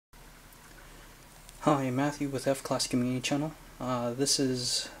Hi, Matthew with F-class Community Channel. This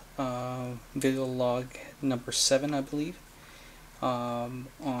is video log number 7, I believe, on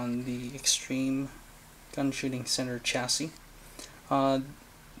the Xtreme gun shooting center chassis.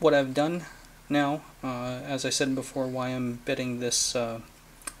 What I've done now, as I said before, why I'm betting this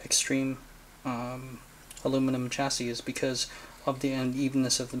Xtreme aluminum chassis is because of the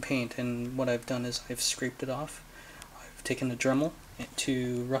unevenness of the paint, and what I've done is I've scraped it off. I've taken a Dremel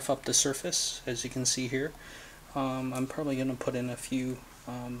to rough up the surface, as you can see here. I'm probably going to put in a few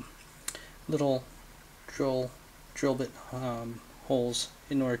little drill bit holes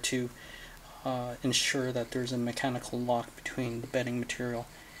in order to ensure that there's a mechanical lock between the bedding material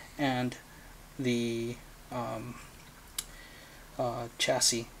and the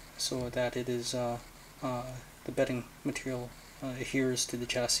chassis, so that it is the bedding material adheres to the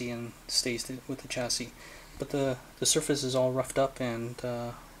chassis and stays with the chassis. But the surface is all roughed up, and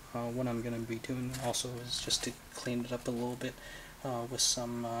what I'm going to be doing also is just to clean it up a little bit with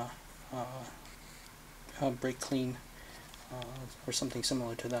some brake clean or something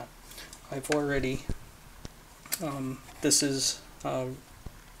similar to that. I've already, this is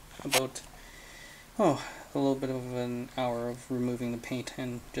about a little bit of an hour of removing the paint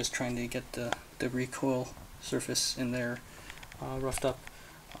and just trying to get the recoil surface in there roughed up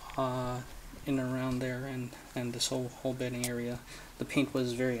in and around there, and this whole bedding area. The paint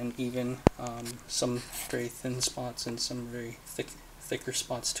was very uneven, some very thin spots and some very thicker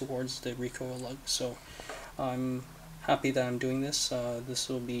spots towards the recoil lug. So I'm happy that I'm doing this. This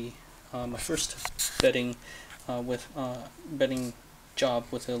will be my first bedding bedding job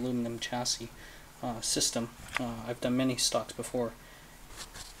with the aluminum chassis system. I've done many stocks before.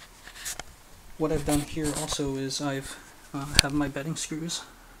 What I've done here also is I've have my bedding screws,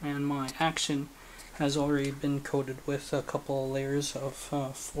 and my Action has already been coated with a couple of layers of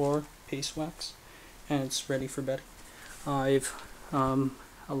floor paste wax, and it's ready for bedding. I've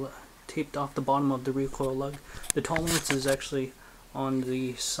taped off the bottom of the recoil lug. The tolerance is actually on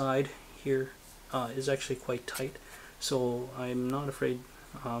the side here, is actually quite tight, so I'm not afraid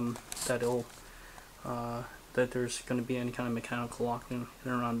that it'll that there's going to be any kind of mechanical locking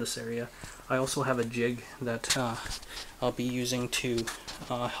in around this area. I also have a jig that I'll be using to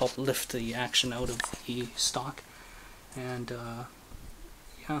help lift the Action out of the stock. And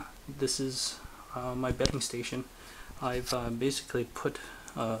yeah, this is my bedding station. I've basically put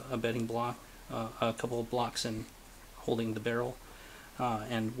a bedding block, a couple of blocks in holding the barrel,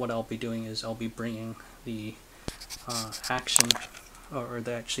 and what I'll be doing is I'll be bringing the Action, or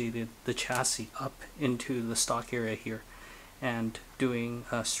the chassis, up into the stock area here and doing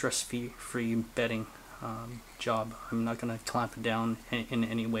a stress-free bedding job. I'm not going to clamp it down in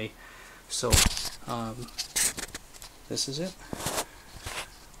any way. So this is it.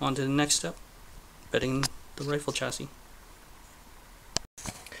 On to the next step, bedding the rifle chassis.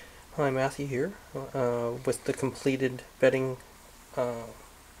 Hi, Matthew here with the completed bedding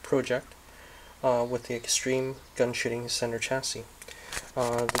project with the Xtreme gun shooting center chassis.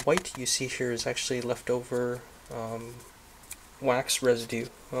 The white you see here is actually leftover wax residue,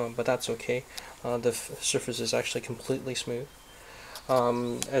 but that's okay. The surface is actually completely smooth.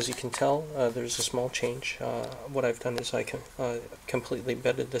 As you can tell, there's a small change. What I've done is I completely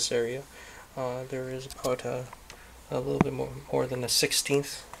bedded this area. There is about a little bit more than a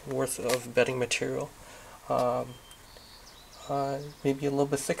 1/16 worth of bedding material. Maybe a little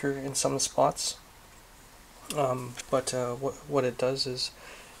bit thicker in some spots. But what it does is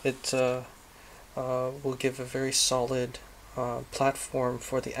it will give a very solid platform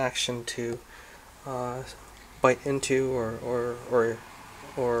for the Action to bite into or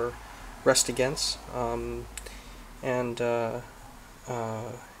rest against, and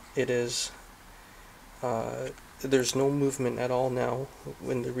it is there's no movement at all now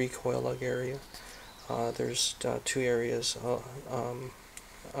in the recoil lug area. There's two areas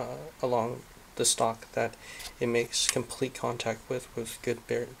along the stock that it makes complete contact with good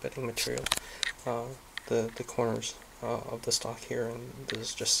bedding material. The corners of the stock here, and this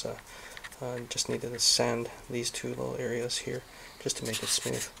is just needed to sand these two little areas here just to make it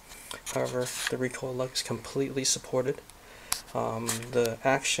smooth. However, the recoil lug is completely supported. The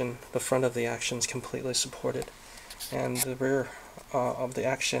front of the Action is completely supported, and the rear of the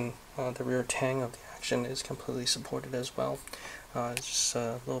Action, the rear tang of the Action is completely supported as well. It's just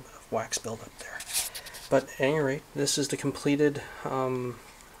a little bit of wax buildup there. But at any rate, this is the completed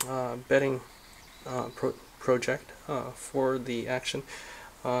bedding project for the Action,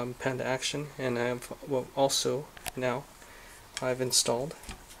 Panda Action, and I've also now I've installed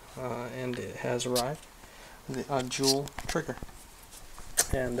and it has arrived the dual trigger.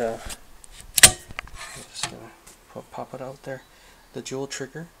 And gonna pop it out there. The dual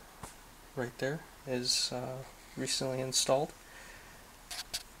trigger right there is recently installed,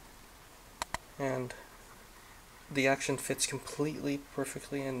 and the action fits completely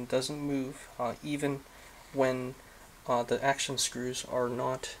perfectly and doesn't move even when the action screws are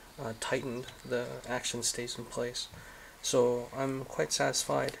not tightened. The action stays in place. So I'm quite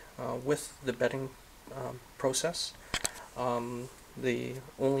satisfied with the bedding process. The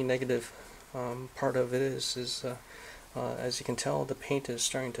only negative part of it is as you can tell, the paint is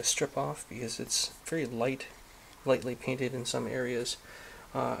starting to strip off because it's very lightly painted in some areas.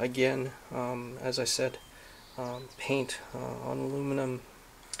 Again, as I said, paint on aluminum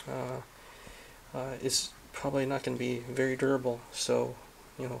is probably not going to be very durable, so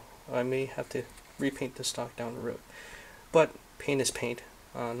I may have to repaint the stock down the road. But paint is paint,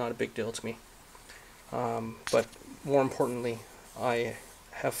 not a big deal to me. But more importantly, I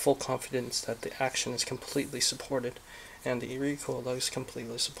have full confidence that the action is completely supported and the recoil is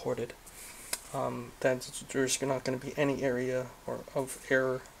completely supported. That there's not going to be any area of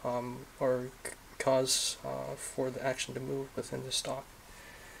error or cause for the action to move within the stock.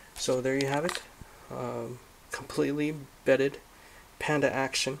 So there you have it, completely bedded Panda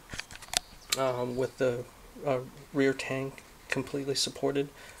Action with the rear tang completely supported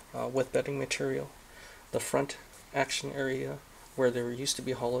with bedding material. The front action area where there used to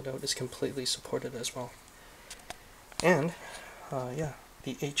be hollowed out is completely supported as well. And yeah,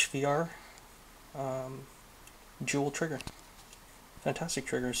 the HVR dual trigger. Fantastic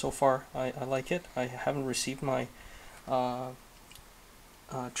trigger so far. I like it. I haven't received my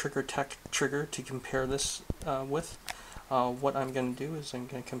Trigger Tech trigger to compare this with. What I'm going to do is I'm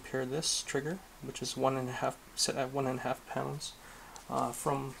going to compare this trigger, which is set at 1.5 pounds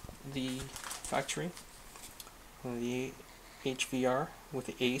from the factory, the HVR with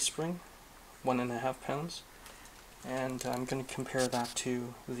the A spring, 1.5 pounds, and I'm going to compare that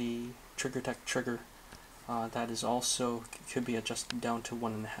to the Trigger Tech trigger that is also could be adjusted down to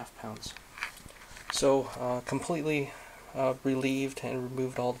 1.5 pounds. So completely relieved and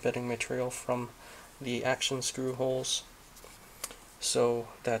removed all the bedding material from the action screw holes, so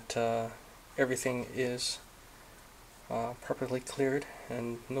that everything is properly cleared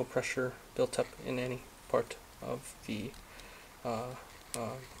and no pressure built up in any part of the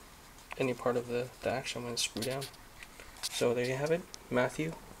action when it's screwed down. So there you have it,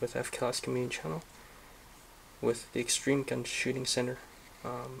 Matthew with F-class Community Channel with the Xtreme Gun Shooting Center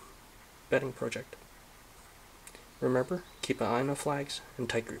bedding project. Remember, keep an eye on the flags and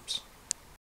tight groups.